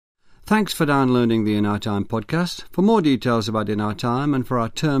Thanks for downloading the In Our Time podcast. For more details about In Our Time and for our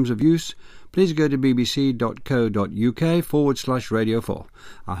terms of use, please go to bbc.co.uk/Radio 4.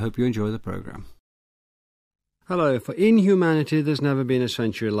 I hope you enjoy the programme. Hello. For inhumanity, there's never been a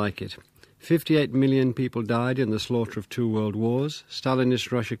century like it. 58 million people died in the slaughter of 2 world wars.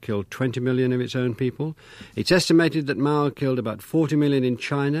 Stalinist Russia killed 20 million of its own people. It's estimated that Mao killed about 40 million in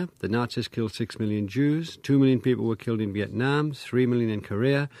China. The Nazis killed 6 million Jews. 2 million people were killed in Vietnam, 3 million in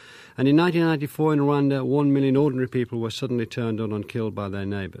Korea. And in 1994 in Rwanda, 1 million ordinary people were suddenly turned on and killed by their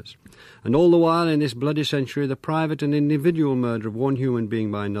neighbours. And all the while in this bloody century, the private and individual murder of one human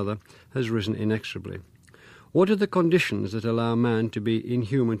being by another has risen inexorably. What are the conditions that allow man to be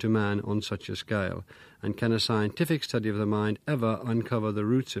inhuman to man on such a scale? And can a scientific study of the mind ever uncover the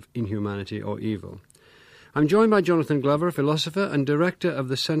roots of inhumanity or evil? I'm joined by Jonathan Glover, philosopher and director of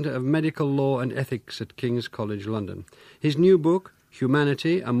the Centre of Medical Law and Ethics at King's College London. His new book,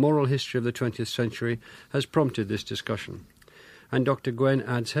 Humanity, A Moral History of the 20th Century, has prompted this discussion. And Dr. Gwen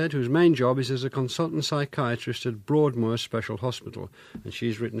Adshead, whose main job is as a consultant psychiatrist at Broadmoor Special Hospital, and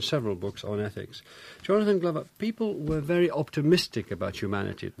she's written several books on ethics. Jonathan Glover, people were very optimistic about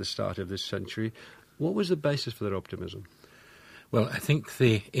humanity at the start of this century. What was the basis for their optimism? Well, I think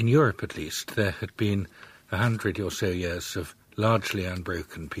in Europe at least, there had been 100 or so years of largely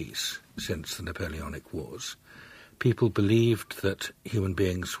unbroken peace since the Napoleonic Wars. People believed that human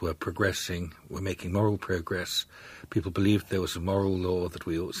beings were progressing, were making moral progress. People believed there was a moral law that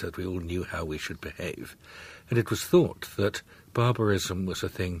we all knew how we should behave. And it was thought that barbarism was a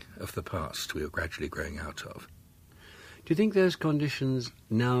thing of the past we were gradually growing out of. Do you think those conditions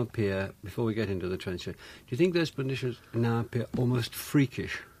now appear, before we get into the 20th century, do you think those conditions now appear almost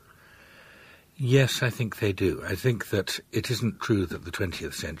freakish? Yes, I think they do. I think that it isn't true that the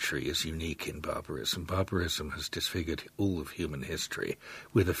 20th century is unique in barbarism. Barbarism has disfigured all of human history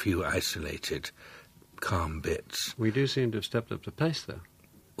with a few isolated, calm bits. We do seem to have stepped up to pace, though.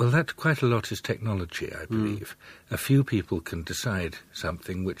 Well, that quite a lot is technology, I believe. A few people can decide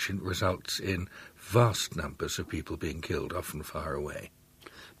something which results in vast numbers of people being killed, often far away.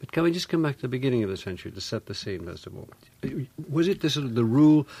 But can we just come back to the beginning of the century to set the scene, first of all? Was it the sort of the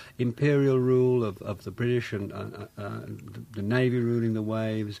rule, imperial rule of the British and the Navy ruling the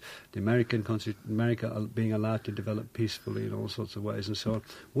waves, the America being allowed to develop peacefully in all sorts of ways and so on?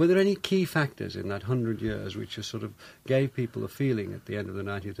 Were there any key factors in that 100 years which just sort of gave people a feeling at the end of the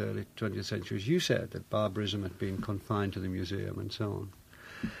 19th, early 20th century, as you said, that barbarism had been confined to the museum and so on?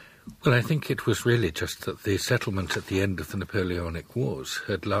 Well, I think it was really just that the settlement at the end of the Napoleonic Wars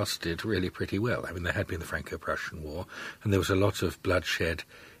had lasted really pretty well. I mean, there had been the Franco-Prussian War, and there was a lot of bloodshed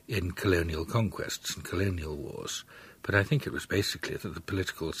in colonial conquests and colonial wars. But I think it was basically that the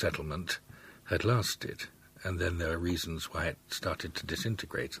political settlement had lasted, and then there are reasons why it started to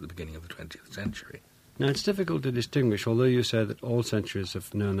disintegrate at the beginning of the 20th century. Now, it's difficult to distinguish, although you say that all centuries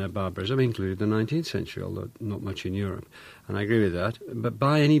have known their barbarism, including the 19th century, although not much in Europe. And I agree with that. But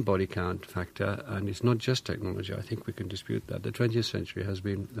by any body count factor, and it's not just technology, I think we can dispute that, the 20th century has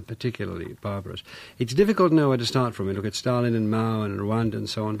been particularly barbarous. It's difficult to know where to start from. We look at Stalin and Mao and Rwanda and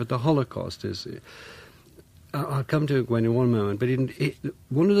so on, but the Holocaust is... I'll come to Gwen in one moment, but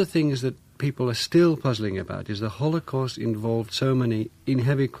one of the things that people are still puzzling about is the Holocaust involved so many, in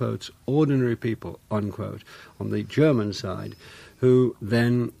heavy quotes, ordinary people, unquote, on the German side, who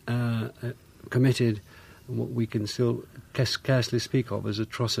then committed what we can still scarcely speak of as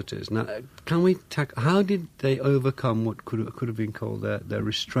atrocities. Now, how did they overcome what could have been called their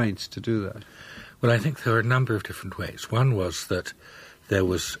restraints to do that? Well, I think there are a number of different ways. One was that there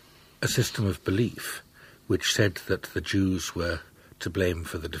was a system of belief which said that the Jews were to blame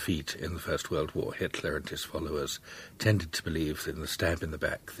for the defeat in the First World War. Hitler and his followers tended to believe in the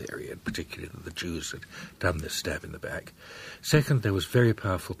stab-in-the-back theory, and particularly that the Jews had done this stab in the back. Second, there was very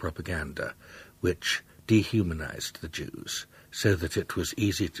powerful propaganda which dehumanized the Jews, so that it was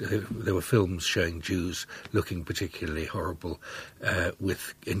easy to... There were films showing Jews looking particularly horrible,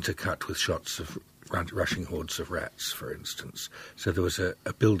 intercut with shots of rushing hordes of rats, for instance. So there was a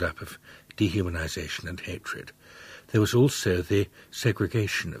build-up of dehumanization and hatred. There was also the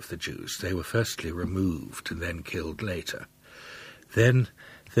segregation of the Jews. They were firstly removed and then killed later. Then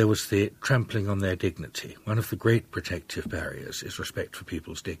there was the trampling on their dignity. One of the great protective barriers is respect for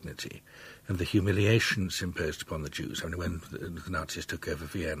people's dignity. And the humiliations imposed upon the Jews, I mean, when the Nazis took over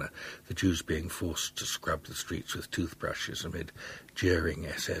Vienna, the Jews being forced to scrub the streets with toothbrushes amid jeering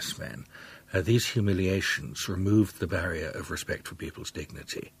SS men, these humiliations removed the barrier of respect for people's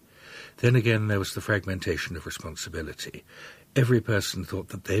dignity. Then again, there was the fragmentation of responsibility. Every person thought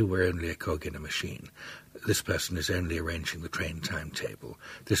that they were only a cog in a machine. This person is only arranging the train timetable.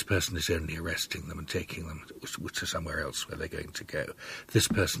 This person is only arresting them and taking them to somewhere else where they're going to go. This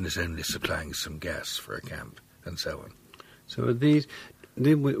person is only supplying some gas for a camp, and so on. So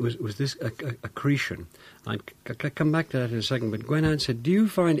was this accretion? I'll come back to that in a second, but Gwen Adshead, do you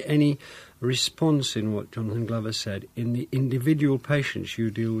find any response in what Jonathan Glover said in the individual patients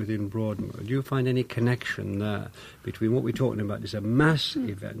you deal with in Broadmoor? Do you find any connection there between what we're talking about is a mass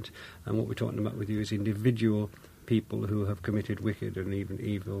event and what we're talking about with you is individual people who have committed wicked and even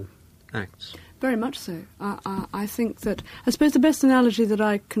evil acts? Very much so. I think that, I suppose the best analogy that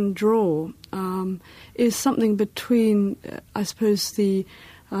I can draw is something between, I suppose, a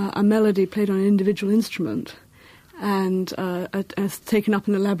melody played on an individual instrument and taken up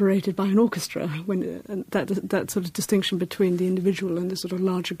and elaborated by an orchestra, when that sort of distinction between the individual and the sort of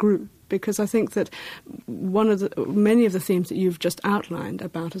larger group. Because I think that many of the themes that you've just outlined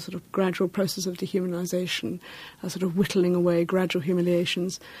about a sort of gradual process of dehumanisation, a sort of whittling away, gradual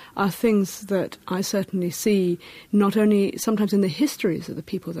humiliations, are things that I certainly see not only sometimes in the histories of the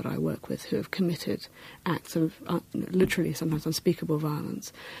people that I work with who have committed acts of literally sometimes unspeakable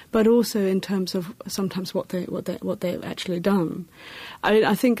violence, but also in terms of sometimes what they've actually done.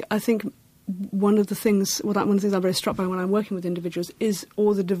 I think one of the things I'm very struck by when I'm working with individuals is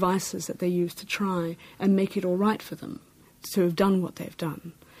all the devices that they use to try and make it all right for them to have done what they've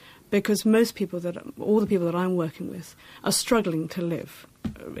done. Because all the people that I'm working with are struggling to live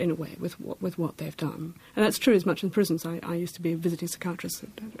in a way with what they've done. And that's true as much in prisons. I used to be a visiting psychiatrist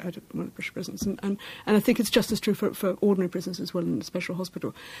at one of the British prisons. And I think it's just as true for ordinary prisons as well in the special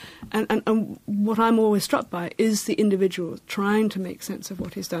hospital. And what I'm always struck by is the individual trying to make sense of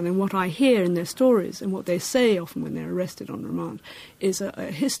what he's done. And what I hear in their stories and what they say often when they're arrested on remand is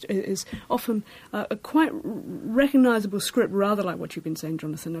often a quite recognisable script, rather like what you've been saying,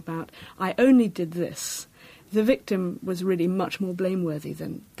 Jonathan, about I only did this. The victim was really much more blameworthy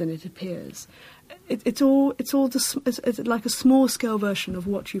than it appears. It's like a small-scale version of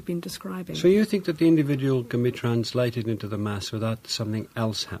what you've been describing. So you think that the individual can be translated into the mass without something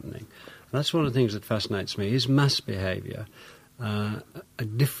else happening? That's one of the things that fascinates me. Is mass behaviour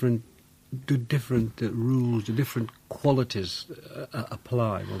do different rules, do different qualities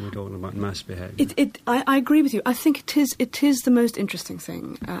apply when we're talking about mass behaviour? I agree with you. I think it is the most interesting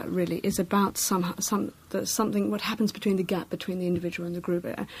thing, really, is about something, what happens between the gap between the individual and the group.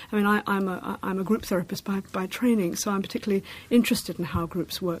 I mean, I'm a group therapist by training, so I'm particularly interested in how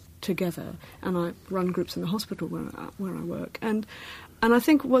groups work together, and I run groups in the hospital where I work. And I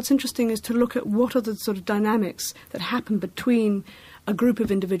think what's interesting is to look at what are the sort of dynamics that happen between a group of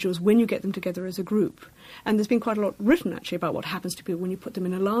individuals when you get them together as a group. And there's been quite a lot written, actually, about what happens to people when you put them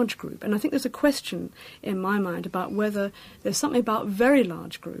in a large group. And I think there's a question in my mind about whether there's something about very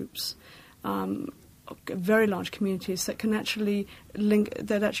large groups, very large communities that can actually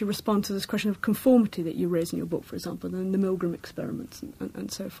respond to this question of conformity that you raise in your book, for example, and the Milgram experiments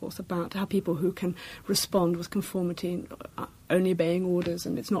and so forth, about how people who can respond with conformity, only obeying orders,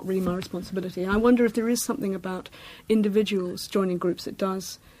 and it's not really my responsibility. And I wonder if there is something about individuals joining groups that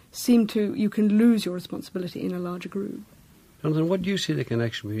does seem to, you can lose your responsibility in a larger group. Jonathan, what do you see the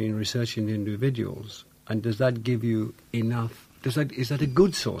connection between researching the individuals, and does that give you enough? Is that a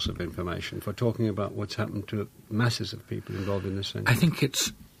good source of information for talking about what's happened to masses of people involved in this century? I think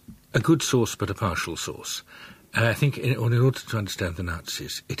it's a good source, but a partial source. I think in order to understand the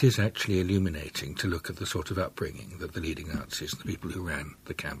Nazis, it is actually illuminating to look at the sort of upbringing that the leading Nazis and the people who ran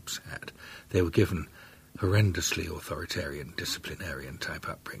the camps had. They were given horrendously authoritarian, disciplinarian-type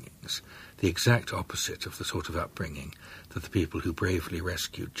upbringings, the exact opposite of the sort of upbringing that the people who bravely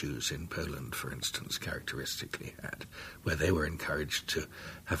rescued Jews in Poland, for instance, characteristically had, where they were encouraged to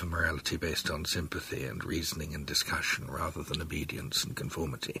have a morality based on sympathy and reasoning and discussion rather than obedience and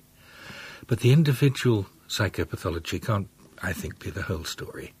conformity. But the individual psychopathology can't, I think, be the whole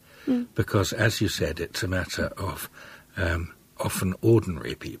story, because, as you said, it's a matter of often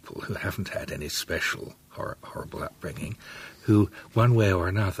ordinary people who haven't had any special horrible upbringing, who, one way or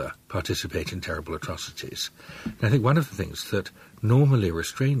another, participate in terrible atrocities. And I think one of the things that normally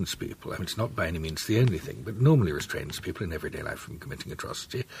restrains people, I mean, it's not by any means the only thing, but normally restrains people in everyday life from committing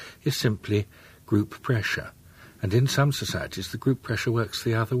atrocity, is simply group pressure. And in some societies, the group pressure works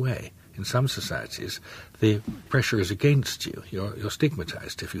the other way. In some societies, the pressure is against you. You're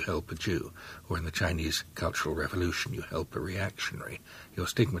stigmatized if you help a Jew. Or in the Chinese Cultural Revolution, you help a reactionary. You're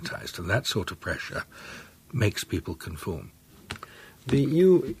stigmatized. And that sort of pressure makes people conform.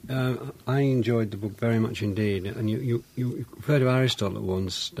 I enjoyed the book very much indeed, and you referred to Aristotle at one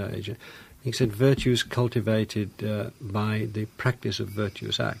stage. He said virtues cultivated by the practice of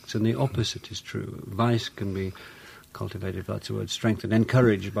virtuous acts, and the opposite is true. Vice can be cultivated, that's the word, strengthened,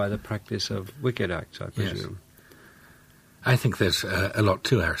 encouraged by the practice of wicked acts, I presume. Yes. I think there's a lot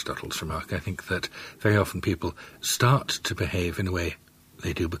to Aristotle's remark. I think that very often people start to behave in a way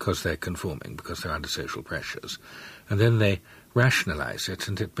they do because they're conforming, because they're under social pressures, and then they rationalise it,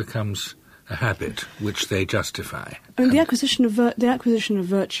 and it becomes a habit which they justify. And the acquisition of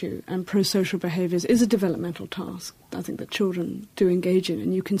virtue and pro-social behaviours is a developmental task, I think, that children do engage in,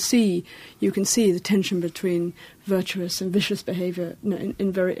 and you can see the tension between virtuous and vicious behaviour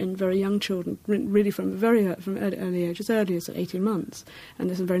in very young children, really from early age, as early as 18 months. And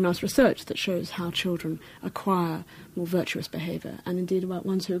there's some very nice research that shows how children acquire more virtuous behaviour, and indeed about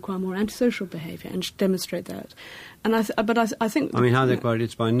ones who acquire more antisocial behaviour, and demonstrate that. And I think. I mean, how they acquire it?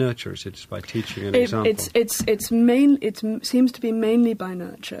 It's by nurture. It's by teaching an example. It seems to be mainly by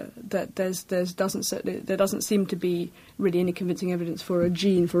nurture. That there doesn't seem to be really any convincing evidence for a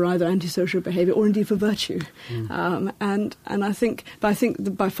gene for either antisocial behaviour or indeed for virtue. And I think by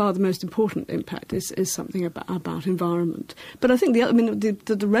far the most important impact is something about environment. But I think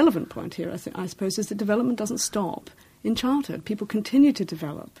the relevant point here, I suppose, is that development doesn't stop in childhood. People continue to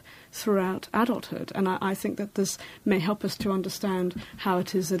develop throughout adulthood, and I think that this may help us to understand how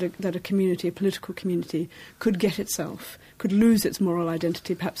it is that a community, a political community, could lose its moral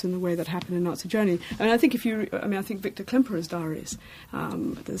identity, perhaps in the way that happened in Nazi Germany. I think Victor Klemperer's diaries,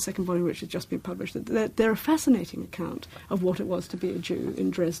 the second volume which has just been published, they're a fascinating account of what it was to be a Jew in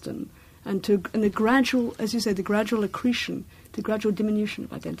Dresden, and the gradual, as you say, the gradual accretion, the gradual diminution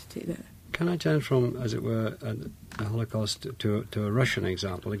of identity there. Can I turn from, as it were, a Holocaust to a Russian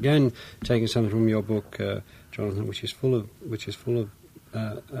example? Again, taking something from your book, Jonathan, which is full of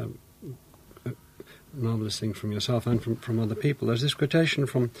marvellous things from yourself and from other people. There's this quotation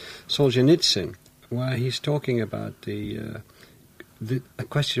from Solzhenitsyn, where he's talking about a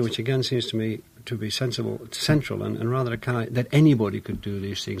question which again seems to me to be central, and rather that anybody could do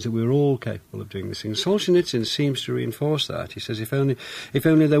these things, that we're all capable of doing these things. Solzhenitsyn seems to reinforce that. He says, if only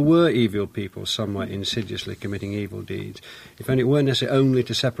there were evil people somewhere insidiously committing evil deeds, if only it weren't necessary only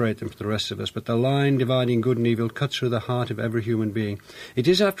to separate them from the rest of us, but the line dividing good and evil cuts through the heart of every human being. It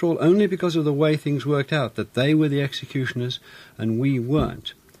is, after all, only because of the way things worked out that they were the executioners and we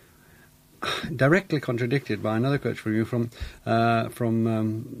weren't. Directly contradicted by another quote from you from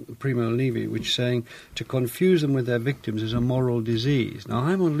Primo Levi, which is saying to confuse them with their victims is a moral disease. Now,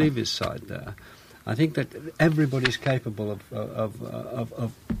 I'm on Levy's side there. I think that everybody's capable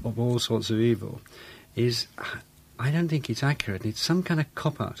of all sorts of evil. I don't think it's accurate. It's some kind of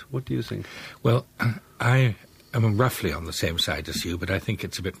cop-out. What do you think? Well, I am roughly on the same side as you, but I think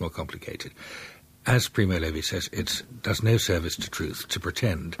it's a bit more complicated. As Primo Levi says, it does no service to truth to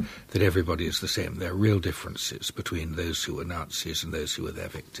pretend that everybody is the same. There are real differences between those who were Nazis and those who were their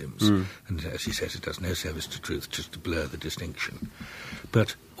victims. And as he says, it does no service to truth just to blur the distinction.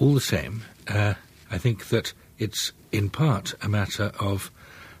 But all the same, I think that it's in part a matter of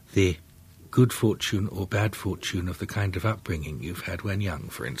the good fortune or bad fortune of the kind of upbringing you've had when young,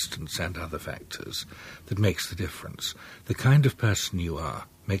 for instance, and other factors that makes the difference. The kind of person you are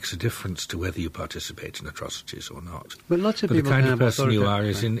makes a difference to whether you participate in atrocities or not. But lots of people the kind of person you are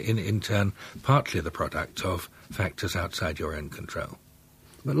is in turn partly the product of factors outside your own control.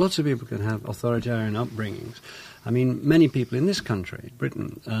 But lots of people can have authoritarian upbringings. I mean, many people in this country,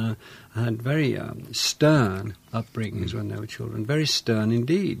 Britain, had very stern upbringings when they were children, very stern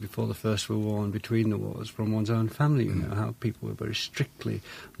indeed before the First World War and between the wars from one's own family, you know, how people were very strictly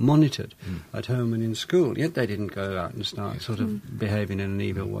monitored at home and in school, yet they didn't go out and start sort of behaving in an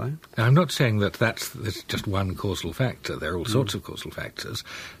evil way. Now, I'm not saying that that's just one causal factor. There are all sorts of causal factors.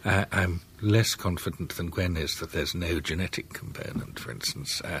 I'm less confident than Gwen is that there's no genetic component, for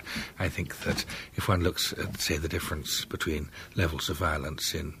instance. I think that if one looks at, say, the difference between levels of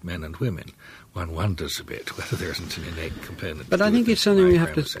violence in men and women, one wonders a bit whether there isn't an innate component. But I think it's something we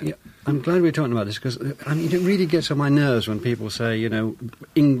have to... Yeah, I'm glad we're talking about this, because I mean, it really gets on my nerves when people say, you know,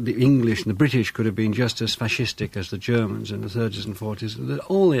 the English and the British could have been just as fascistic as the Germans in the 30s and 40s. That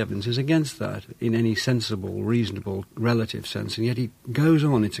all the evidence is against that in any sensible, reasonable, relative sense, and yet he goes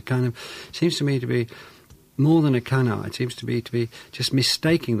on. It's a kind of... seems to me to be more than a canard. It seems to be just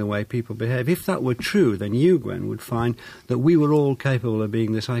mistaking the way people behave. If that were true, then you, Gwen, would find that we were all capable of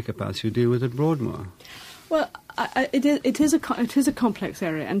being the psychopaths who deal with at Broadmoor. Well, It is a complex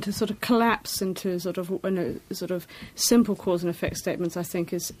area, and to sort of collapse into sort of simple cause and effect statements, I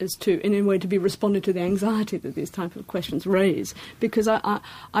think, is in a way to be responded to the anxiety that these type of questions raise. Because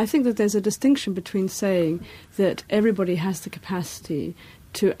I think that there's a distinction between saying that everybody has the capacity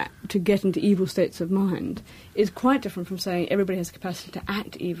to get into evil states of mind is quite different from saying everybody has the capacity to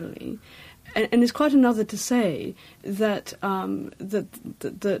act evilly. And it's quite another to say that that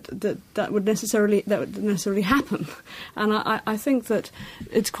would necessarily happen, and I think that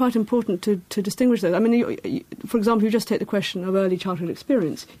it's quite important to distinguish those. I mean, for example, you just take the question of early childhood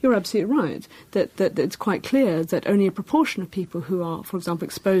experience. You're absolutely right that it's quite clear that only a proportion of people who are, for example,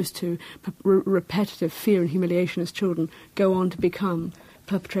 exposed to repetitive fear and humiliation as children go on to become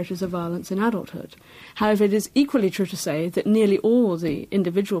perpetrators of violence in adulthood. However, it is equally true to say that nearly all the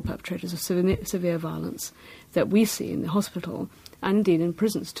individual perpetrators of severe violence that we see in the hospital, and indeed in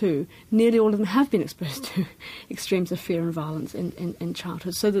prisons too, nearly all of them have been exposed to extremes of fear and violence in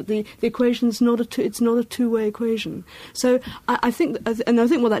childhood. So that the equation is not a two-way equation. So I think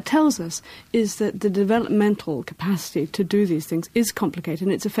what that tells us is that the developmental capacity to do these things is complicated,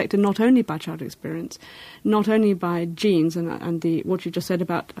 and it's affected not only by childhood experience, not only by genes, and what you just said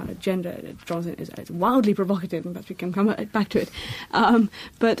about gender, Jonathan, is wildly provocative, and perhaps we can come back to it.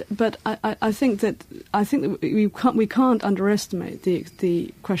 But I think that we can't underestimate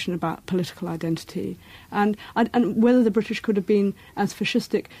the question about political identity and whether the British could have been as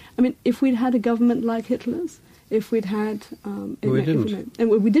fascistic. I mean, if we'd had a government like Hitler's, if we'd had... we didn't.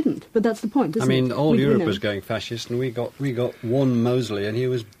 We didn't, but that's the point, isn't it? I mean, all Europe was going fascist, and we got one Mosley, and he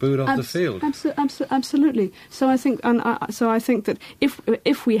was booed off the field. Absolutely. So I think that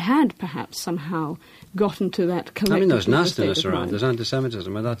if we had perhaps somehow gotten to that collective... I mean, there's nastiness around, there's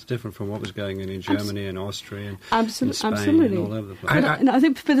anti-Semitism, and that's different from what was going on in Germany and Austria and in Spain and all over the place.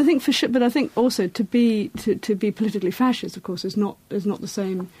 I think also to be politically fascist, of course, is not the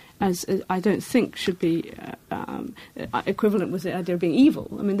same as I don't think should be equivalent with the idea of being evil.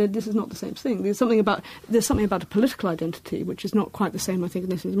 I mean, this is not the same thing. There's something about a political identity which is not quite the same, I think,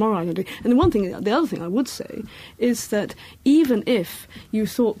 as moral identity. And the other thing I would say is that even if you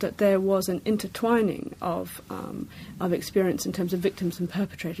thought that there was an intertwining of experience in terms of victims and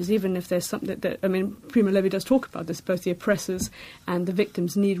perpetrators, even if there's something that I mean, Primo Levi does talk about this, both the oppressors and the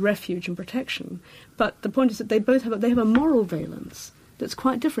victims need refuge and protection. But the point is that they have a moral valence that's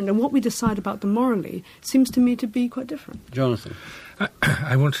quite different, and what we decide about them morally seems to me to be quite different. Jonathan?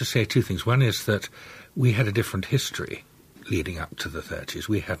 I want to say two things. One is that we had a different history leading up to the 30s.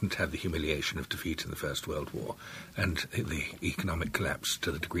 We hadn't had the humiliation of defeat in the First World War and the economic collapse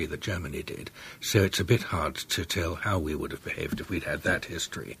to the degree that Germany did. So it's a bit hard to tell how we would have behaved if we'd had that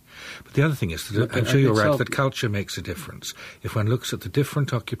history. But the other thing is that I'm sure you're right that culture makes a difference. If one looks at the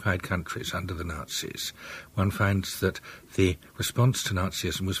different occupied countries under the Nazis, one finds that the response to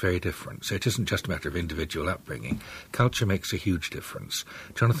Nazism was very different. So it isn't just a matter of individual upbringing. Culture makes a huge difference.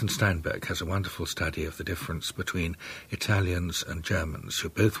 Jonathan Steinberg has a wonderful study of the difference between Italians and Germans, who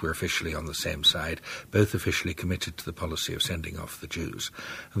both were officially on the same side, both officially committed to the policy of sending off the Jews,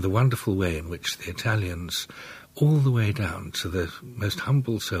 and the wonderful way in which the Italians, all the way down to the most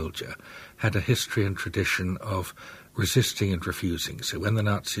humble soldier, had a history and tradition of resisting and refusing. So when the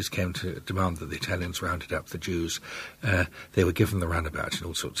Nazis came to demand that the Italians rounded up the Jews, they were given the runabout in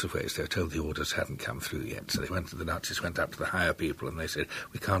all sorts of ways. They were told the orders hadn't come through yet. So the Nazis went up to the higher people and they said,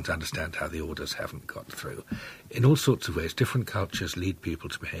 we can't understand how the orders haven't got through. In all sorts of ways, different cultures lead people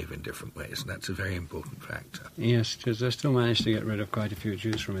to behave in different ways, and that's a very important factor. Yes, because they still managed to get rid of quite a few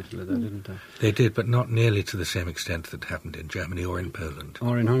Jews from Italy, though, didn't they? They did, but not nearly to the same extent that happened in Germany or in Poland.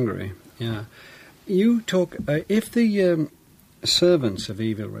 Or in Hungary, yeah. You talk, if the servants of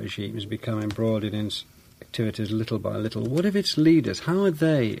evil regimes become embroiled in activities little by little, what if its leaders, how are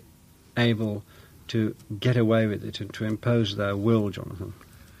they able to get away with it and to impose their will, Jonathan?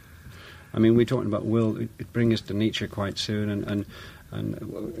 I mean, we're talking about will, it brings us to Nietzsche quite soon,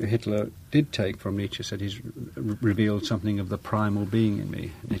 and Hitler did take from Nietzsche, said he's revealed something of the primal being in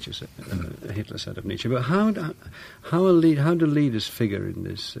me, Hitler said of Nietzsche. But how do leaders figure in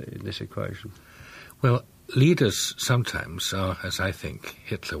this equation? Well, leaders sometimes are, as I think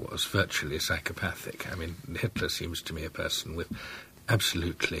Hitler was, virtually psychopathic. I mean, Hitler seems to me a person with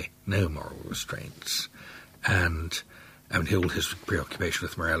absolutely no moral restraints. And, I mean, all his preoccupation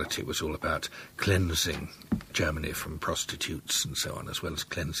with morality was all about cleansing Germany from prostitutes and so on, as well as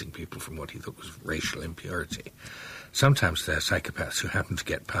cleansing people from what he thought was racial impurity. Sometimes they're psychopaths who happen to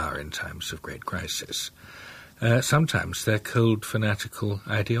get power in times of great crisis. Sometimes they're cold, fanatical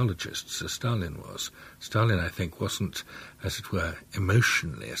ideologists, as Stalin was. Stalin, I think, wasn't, as it were,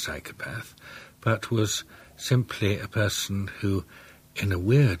 emotionally a psychopath, but was simply a person who, in a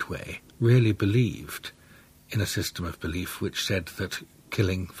weird way, really believed in a system of belief which said that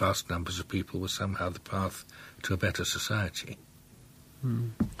killing vast numbers of people was somehow the path to a better society.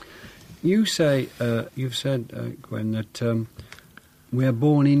 You say, you've said, Gwen, that we are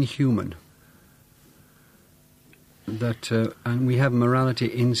born inhuman, that and we have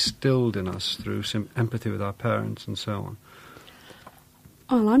morality instilled in us through some empathy with our parents and so on.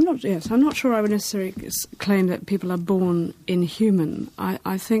 Well, I'm not sure I would necessarily claim that people are born inhuman.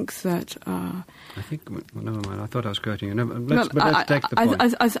 I think that... never mind, I thought I was quoting you. Let's take the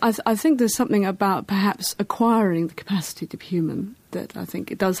point. I think there's something about perhaps acquiring the capacity to be human that I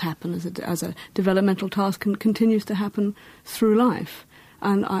think it does happen as a developmental task and continues to happen through life.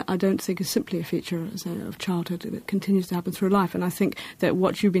 And I don't think it's simply a feature of childhood. It continues to happen through life. And I think that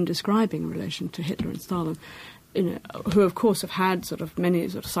what you've been describing in relation to Hitler and Stalin, who of course have had sort of many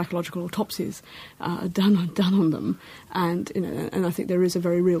sort of psychological autopsies done on them, and and I think there is a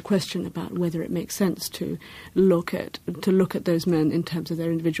very real question about whether it makes sense to look at those men in terms of their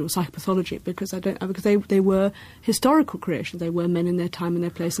individual psychopathology, because they were historical creations. They were men in their time and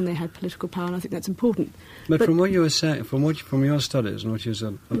their place, and they had political power, and I think that's important. But from what you were saying, from your studies and what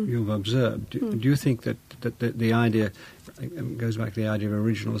you've observed, do you think that the idea goes back to the idea of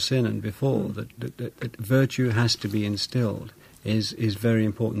original sin and before, that virtue has to be instilled is very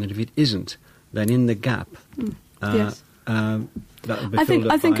important, that if it isn't, then in the gap Yes. that will be filled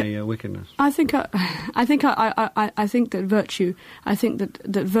up by wickedness. I think that virtue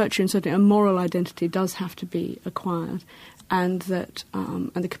and certainly a moral identity does have to be acquired, and that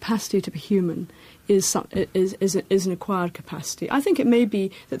and the capacity to be human is an acquired capacity. I think it may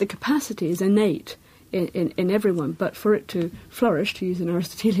be that the capacity is innate in everyone, but for it to flourish, to use an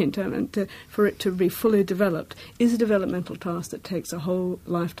Aristotelian term, and for it to be fully developed, is a developmental task that takes a whole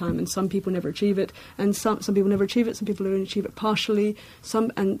lifetime, and some people never achieve it, and some people never achieve it, some people only achieve it partially,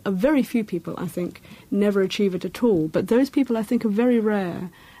 and a very few people, I think, never achieve it at all. But those people, I think, are very rare,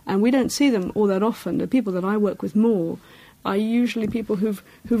 and we don't see them all that often. The people that I work with more are usually people who've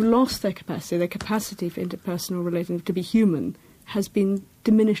lost their capacity for interpersonal relations, to be human, has been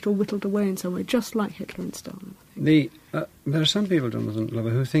diminished or whittled away in some way, just like Hitler and Stalin. There are some people, Jonathan Glover,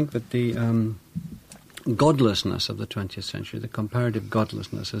 who think that the godlessness of the 20th century, the comparative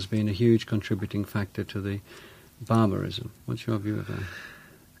godlessness, has been a huge contributing factor to the barbarism. What's your view of that?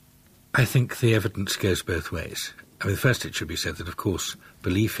 I think the evidence goes both ways. I mean, first it should be said that, of course,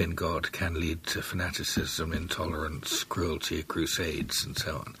 belief in God can lead to fanaticism, intolerance, cruelty, crusades, and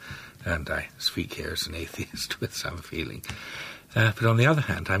so on. And I speak here as an atheist with some feeling. But on the other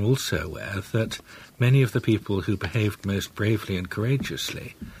hand, I'm also aware that many of the people who behaved most bravely and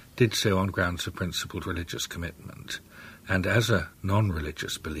courageously did so on grounds of principled religious commitment. And as a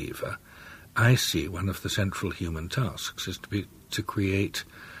non-religious believer, I see one of the central human tasks is to create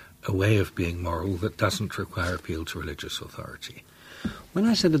a way of being moral that doesn't require appeal to religious authority. When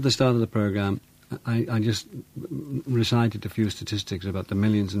I said at the start of the programme, I just recited a few statistics about the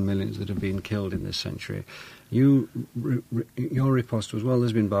millions and millions that have been killed in this century. Your riposte was, well,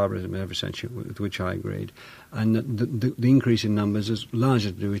 there's been barbarism in every century, with which I agreed, and the increase in numbers is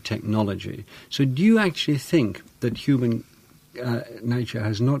largely to do with technology. So do you actually think that human nature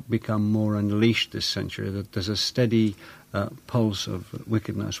has not become more unleashed this century, that there's a steady pulse of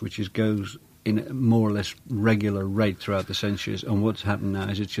wickedness which goes in a more or less regular rate throughout the centuries, and what's happened now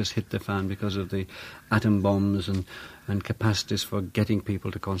is it's just hit the fan because of the atom bombs and capacities for getting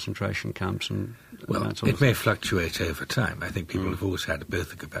people to concentration camps and that sort of thing? It may fluctuate over time. I think people have always had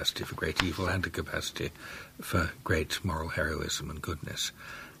both a capacity for great evil and a capacity for great moral heroism and goodness.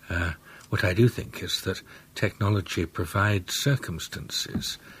 What I do think is that technology provides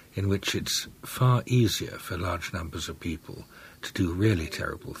circumstances in which it's far easier for large numbers of people to do really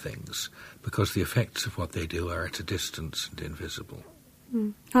terrible things, because the effects of what they do are at a distance and invisible.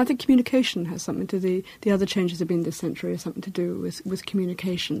 I think communication has something to the other changes that have been this century has something to do with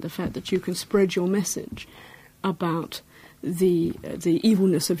communication, the fact that you can spread your message about the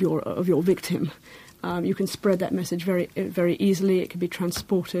evilness of your victim. You can spread that message very, very easily. It can be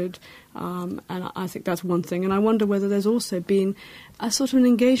transported, and I think that's one thing. And I wonder whether there's also been a sort of an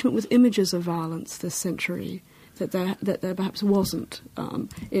engagement with images of violence this century that there perhaps wasn't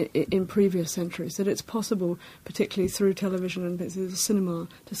in previous centuries. That it's possible, particularly through television and through the cinema,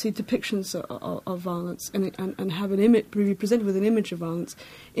 to see depictions of violence and have an image, be presented with an image of violence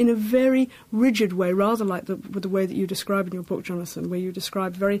in a very rigid way, rather like the way that you describe in your book, Jonathan, where you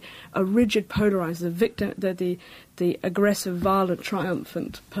describe a rigid, polarised, the victim, the the aggressive, violent,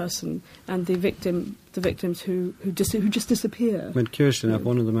 triumphant person and the victims who just disappear. But curiously enough,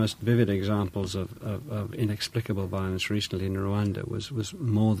 one of the most vivid examples of inexplicable violence recently in Rwanda was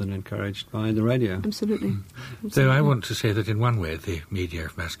more than encouraged by the radio. Absolutely. So I want to say that in one way the media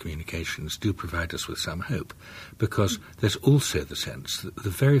of mass communications do provide us with some hope, because there's also the sense that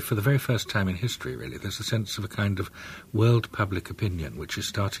for the very first time in history, really, there's a sense of a kind of world public opinion which is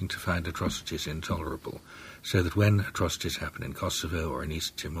starting to find atrocities intolerable, so that when atrocities happen in Kosovo or in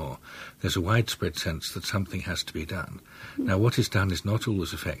East Timor, there's a widespread sense that something has to be done. Now, what is done is not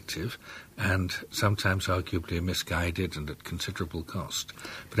always effective, and sometimes arguably misguided and at considerable cost.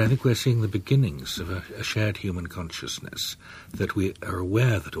 But I think we're seeing the beginnings of a shared human consciousness, that we are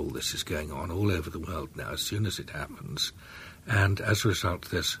aware that all this is going on all over the world now as soon as it happens, and as a result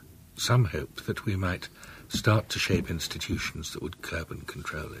there's some hope that we might start to shape institutions that would curb and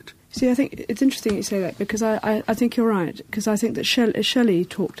control it. See, I think it's interesting you say that, because I think you're right, because I think that Shelley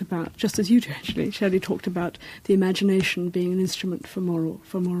talked about, just as you do actually, Shelley talked about the imagination being an instrument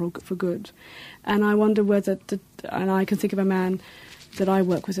for good. And I wonder whether, and I can think of a man that I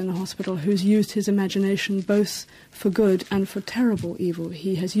work with in the hospital who's used his imagination both for good and for terrible evil.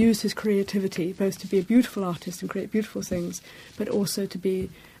 He has used his creativity both to be a beautiful artist and create beautiful things, but also to be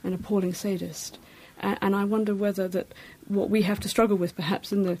an appalling sadist. And I wonder whether that what we have to struggle with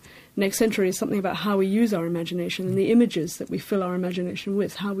perhaps in the next century is something about how we use our imagination, and the images that we fill our imagination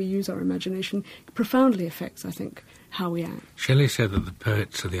with, how we use our imagination profoundly affects, I think, how we act. Shelley said that the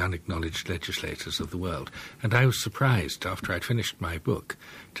poets are the unacknowledged legislators of the world, and I was surprised after I'd finished my book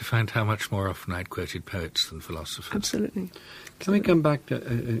to find how much more often I'd quoted poets than philosophers. Absolutely. Can we come back to,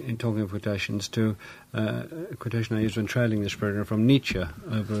 in talking of quotations, to a quotation I used when trailing this program from Nietzsche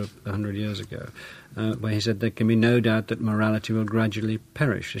over 100 years ago, where he said, "There can be no doubt that morality will gradually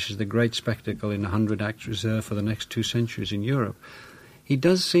perish. This is the great spectacle in 100 acts reserved for the next 2 centuries in Europe." He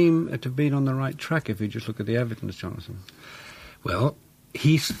does seem to have been on the right track if you just look at the evidence, Jonathan. Well,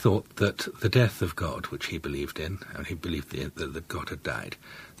 he thought that the death of God, which he believed in, and he believed that God had died,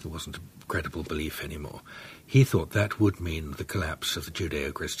 there wasn't a credible belief anymore, he thought that would mean the collapse of the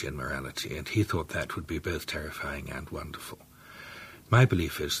Judeo-Christian morality, and he thought that would be both terrifying and wonderful. My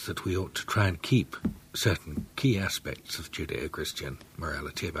belief is that we ought to try and keep certain key aspects of Judeo-Christian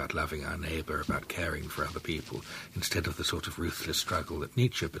morality, about loving our neighbour, about caring for other people, instead of the sort of ruthless struggle that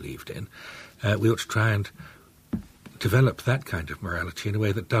Nietzsche believed in. We ought to try and develop that kind of morality in a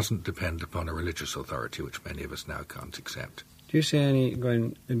way that doesn't depend upon a religious authority, which many of us now can't accept. Do you see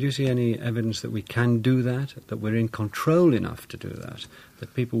any evidence that we can do that we're in control enough to do that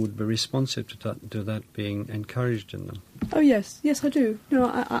people would be responsive to that being encouraged in them? Oh, yes, I do.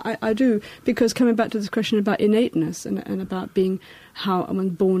 No, I do, because coming back to this question about innateness and about being how I'm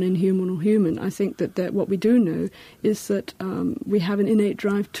born inhuman or human, I think that what we do know is that we have an innate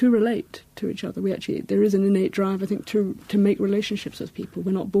drive to relate to each other. There is an innate drive, I think, to make relationships with people.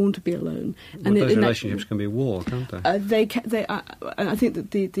 We're not born to be alone. And those relationships can be war, can't they? I think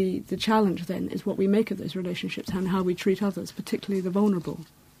that the challenge then is what we make of those relationships and how we treat others, particularly the vulnerable.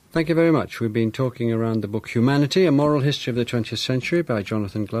 Thank you very much. We've been talking around the book Humanity, A Moral History of the 20th Century by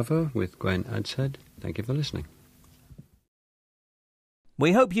Jonathan Glover with Gwen Adshead. Thank you for listening.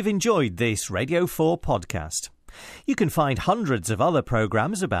 We hope you've enjoyed this Radio 4 podcast. You can find hundreds of other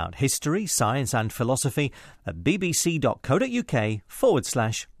programmes about history, science and philosophy at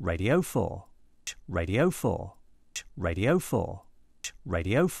bbc.co.uk/Radio 4. Radio 4. Radio 4.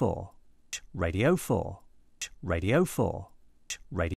 Radio 4. Radio 4. Radio 4. Radio